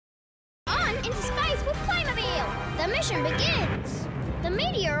The mission begins. The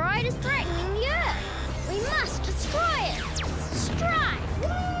meteorite is threatening the Earth. We must destroy it. Strike!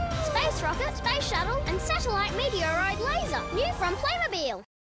 Space rocket, space shuttle, and satellite meteorite laser. New from Playmobil.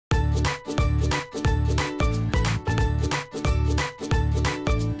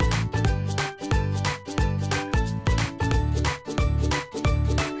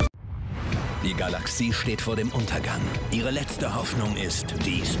 Die Galaxie steht vor dem Untergang. Ihre letzte Hoffnung ist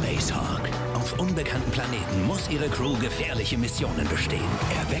die Space Hawk. Auf unbekannten Planeten muss ihre Crew gefährliche Missionen bestehen.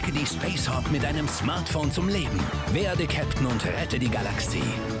 Erwecke die Space Hawk mit einem Smartphone zum Leben. Werde Captain und rette die Galaxie.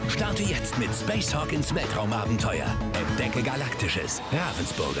 Starte jetzt mit Space Hawk ins Weltraumabenteuer. Entdecke Galaktisches.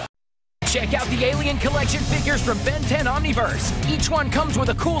 Ravensburger. Check out the Alien Collection figures from Ben 10 Omniverse. Each one comes with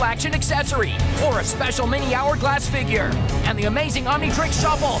a cool action accessory or a special mini hourglass figure. And the amazing Omnitrix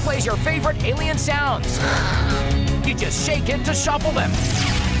Shuffle plays your favorite alien sounds. You just shake it to shuffle them.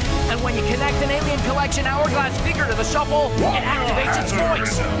 And when you connect an Alien Collection hourglass figure to the shuffle, it activates its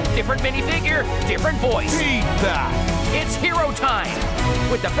voice. Different minifigure, different voice. Feedback. It's hero time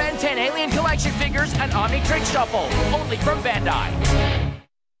with the Ben 10 Alien Collection figures and Omnitrix Shuffle, only from Bandai.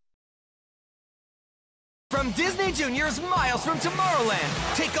 From Disney Junior's Miles from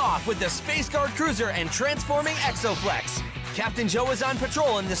Tomorrowland, take off with the Space Guard Cruiser and transforming Exoflex. Captain Joe is on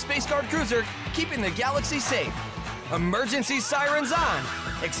patrol in the Space Guard Cruiser, keeping the galaxy safe. Emergency sirens on.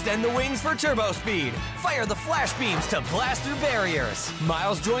 Extend the wings for turbo speed. Fire the flash beams to blast through barriers.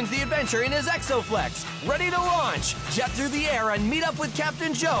 Miles joins the adventure in his Exoflex, ready to launch. Jet through the air and meet up with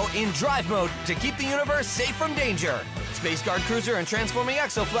Captain Joe in drive mode to keep the universe safe from danger. Space Guard Cruiser and transforming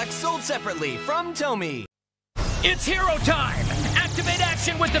Exoflex sold separately from Tomy. It's hero time! Activate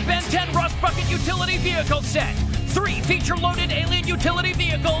action with the Ben 10 Rust Bucket Utility Vehicle Set. 3 feature-loaded alien utility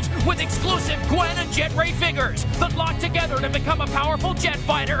vehicles with exclusive Gwen and Jet Ray figures that lock together to become a powerful jet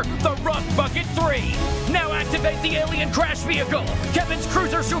fighter, the Rust Bucket 3. Now activate the alien crash vehicle. Kevin's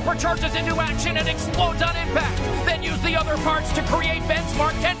cruiser supercharges into action and explodes on impact. Then use the other parts to create Ben's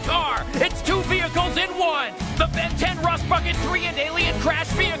Mark 10 car. It's 2 vehicles in 1. The Ben 10 Rust Bucket 3 and alien crash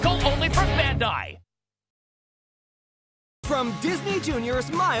vehicle only from Bandai. From Disney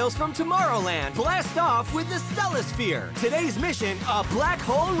Junior's Miles from Tomorrowland, blast off with the Stellosphere. Today's mission, a black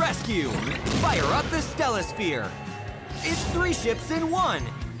hole rescue. Fire up the Stellosphere. It's 3 ships in 1.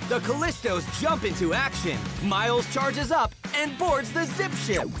 The Callistos jump into action. Miles charges up and boards the zip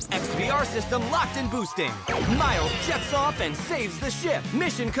ship. XVR system locked and boosting. Miles jets off and saves the ship.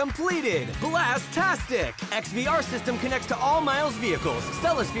 Mission completed. Blast-tastic. XVR system connects to all Miles vehicles.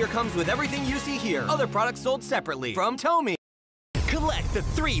 Stellosphere comes with everything you see here. Other products sold separately from Tomy. Collect the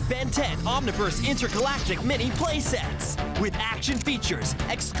 3 Ben 10 Omniverse Intergalactic Mini Playsets with action features,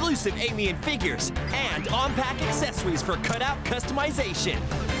 exclusive alien figures, and on-pack accessories for cutout customization.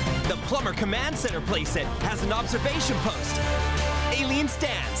 The Plumber Command Center playset has an observation post, alien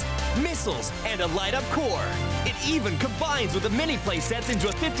stands, missiles, and a light-up core. It even combines with the mini playsets into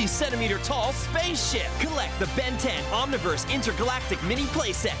a 50-centimeter tall spaceship. Collect the Ben 10 Omniverse Intergalactic Mini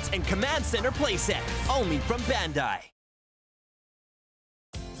Playsets and Command Center playset, only from Bandai.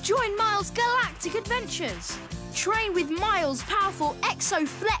 Join Miles' Galactic Adventures. Train with Miles' powerful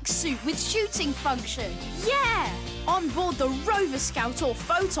Exoflex suit with shooting function. Yeah! On board the Rover Scout or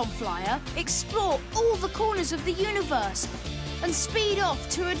Photon Flyer, explore all the corners of the universe and speed off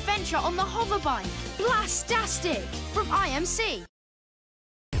to adventure on the hoverbike. Blastastic from IMC.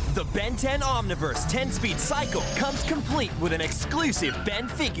 The Ben 10 Omniverse 10-speed cycle comes complete with an exclusive Ben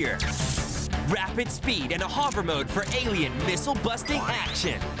figure. Rapid speed and a hover mode for alien missile-busting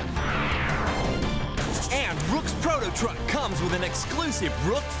action. And Rook's Proto Truck comes with an exclusive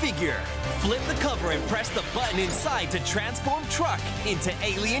Rook figure. Flip the cover and press the button inside to transform Truck into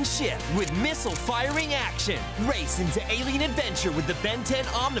alien ship with missile-firing action. Race into alien adventure with the Ben 10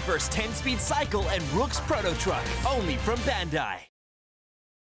 Omniverse 10-speed cycle and Rook's Proto Truck, only from Bandai.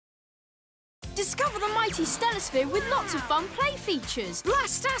 Discover the mighty Stellosphere with lots of fun play features.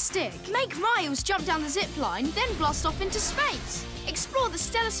 Blastastic! Make Miles jump down the zip line, then blast off into space. Explore the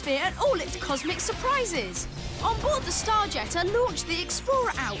Stellosphere and all its cosmic surprises. On board the Starjetter, launch the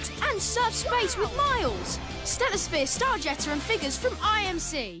Explorer out and surf space with Miles. Stellosphere, Starjetter and figures from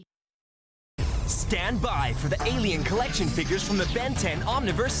IMC. Stand by for the Alien Collection figures from the Ben 10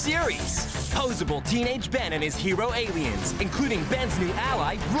 Omniverse series. Posable Teenage Ben and his hero aliens, including Ben's new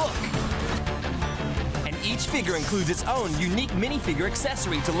ally, Rook. Each figure includes its own unique minifigure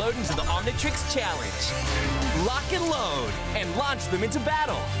accessory to load into the Omnitrix Challenge. Lock and load, and launch them into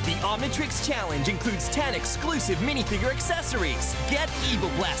battle. The Omnitrix Challenge includes 10 exclusive minifigure accessories. Get evil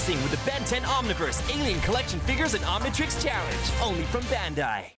blasting with the Ben 10 Omniverse Alien Collection figures and Omnitrix Challenge, only from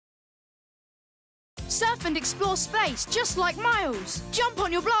Bandai. Surf and explore space just like Miles. Jump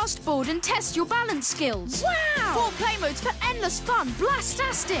on your blast board and test your balance skills. Wow! 4 play modes for endless fun.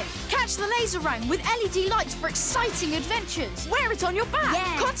 Blastastic! Catch the laser ring with LED lights for exciting adventures. Wear it on your back.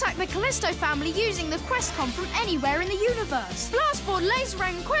 Yeah. Contact the Callisto family using the QuestCom from anywhere in the universe. Blastboard, laser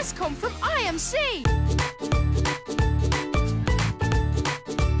ring, and QuestCom from IMC.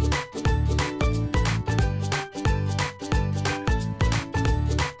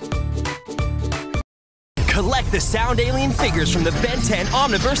 Collect the sound alien figures from the Ben 10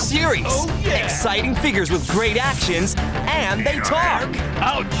 Omniverse series. Oh, yeah. Exciting figures with great actions, and they talk.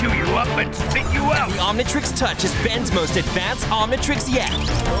 I'll chew you up and spit you out. The Omnitrix Touch is Ben's most advanced Omnitrix yet.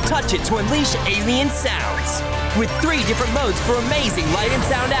 Touch it to unleash alien sounds. With 3 different modes for amazing light and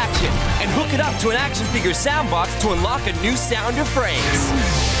sound action. And hook it up to an action figure sound box to unlock a new sound or phrase.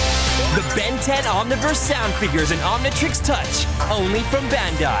 The Ben 10 Omniverse sound figures and Omnitrix Touch, only from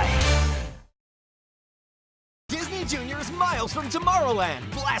Bandai. Disney Junior's Miles from Tomorrowland.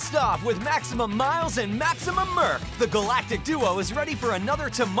 Blast off with Maximum Miles and Maximum Merc. The galactic duo is ready for another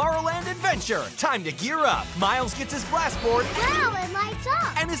Tomorrowland adventure. Time to gear up. Miles gets his blast board Wow, it lights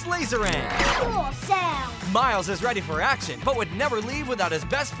up. and his laser ring. Cool sound. Miles is ready for action, but would never leave without his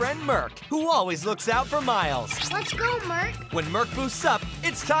best friend Merc, who always looks out for Miles. Let's go, Merc. When Merc boosts up,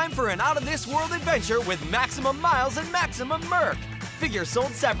 it's time for an out-of-this-world adventure with Maximum Miles and Maximum Merc. Figures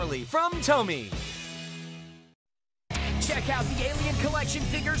sold separately from Tomy. Check out the Alien Collection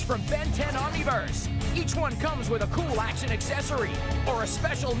figures from Ben 10 Omniverse. Each one comes with a cool action accessory or a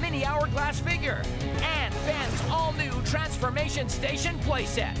special mini hourglass figure. And Ben's all-new Transformation Station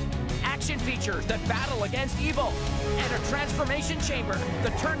playset. Action features that battle against evil. And a transformation chamber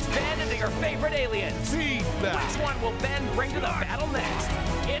that turns Ben into your favorite aliens. Which one will Ben bring to the battle next?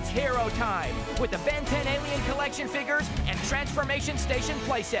 It's hero time with the Ben 10 Alien Collection figures and Transformation Station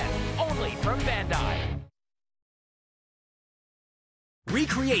playset. Only from Bandai.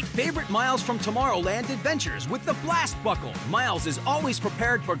 Recreate favorite Miles from Tomorrowland adventures with the Blast Buckle. Miles is always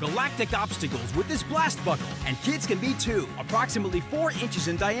prepared for galactic obstacles with this Blast Buckle, and kids can be too, approximately 4 inches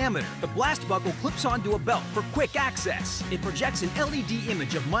in diameter. The Blast Buckle clips onto a belt for quick access. It projects an LED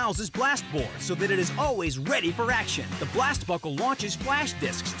image of Miles's blast board so that it is always ready for action. The Blast Buckle launches flash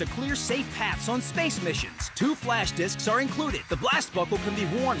discs to clear safe paths on space missions. 2 flash discs are included. The Blast Buckle can be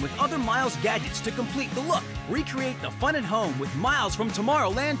worn with other Miles gadgets to complete the look. Recreate the fun at home with Miles from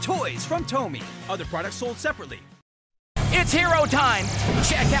Tomorrowland toys from Tomy. Other products sold separately. It's hero time!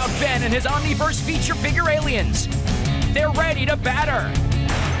 Check out Ben and his Omniverse feature figure aliens. They're ready to batter,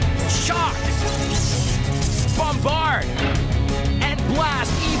 shock, bombard, and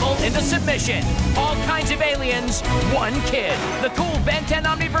blast evil into submission. All kinds of aliens, one kid. The cool Ben 10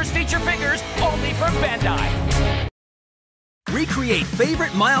 Omniverse feature figures, only from Bandai. Recreate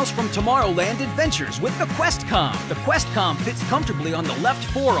favorite Miles from Tomorrowland adventures with the QuestCom. The QuestCom fits comfortably on the left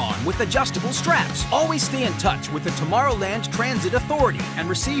forearm with adjustable straps. Always stay in touch with the Tomorrowland Transit Authority and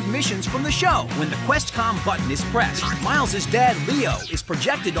receive missions from the show when the QuestCom button is pressed. Miles's dad, Leo, is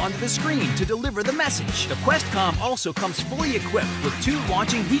projected onto the screen to deliver the message. The QuestCom also comes fully equipped with 2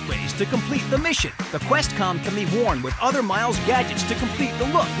 launching heat rays to complete the mission. The QuestCom can be worn with other Miles gadgets to complete the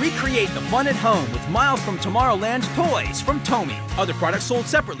look. Recreate the fun at home with Miles from Tomorrowland toys from Tomy. Other products sold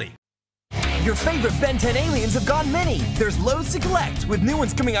separately. Your favorite Ben 10 aliens have gone many. There's loads to collect, with new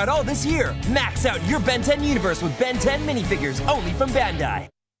ones coming out all this year. Max out your Ben 10 universe with Ben 10 minifigures, only from Bandai.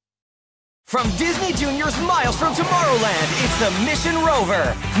 From Disney Junior's Miles from Tomorrowland, it's the Mission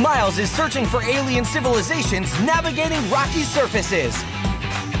Rover. Miles is searching for alien civilizations navigating rocky surfaces.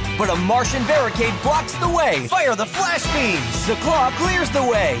 But a Martian barricade blocks the way. Fire the flash beams! The claw clears the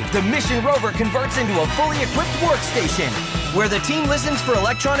way. The Mission Rover converts into a fully equipped workstation, where the team listens for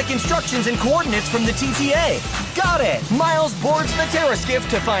electronic instructions and coordinates from the TTA. Got it! Miles boards the Terra skiff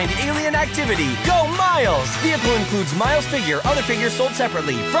to find alien activity. Go Miles! Vehicle includes Miles figure, other figures sold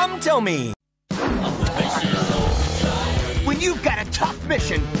separately. From Tomy. When you've got a tough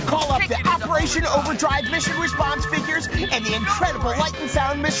mission, call up the Operation Overdrive Mission Response figures and the incredible Light and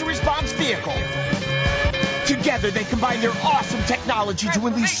Sound Mission Response vehicle. Together, they combine their awesome technology to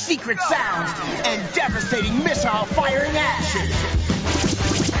unleash secret sounds and devastating missile-firing action.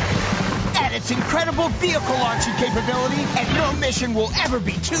 Add its incredible vehicle launching capability, and no mission will ever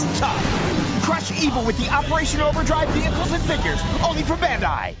be too tough. Crush evil with the Operation Overdrive vehicles and figures, only from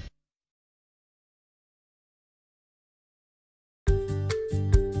Bandai.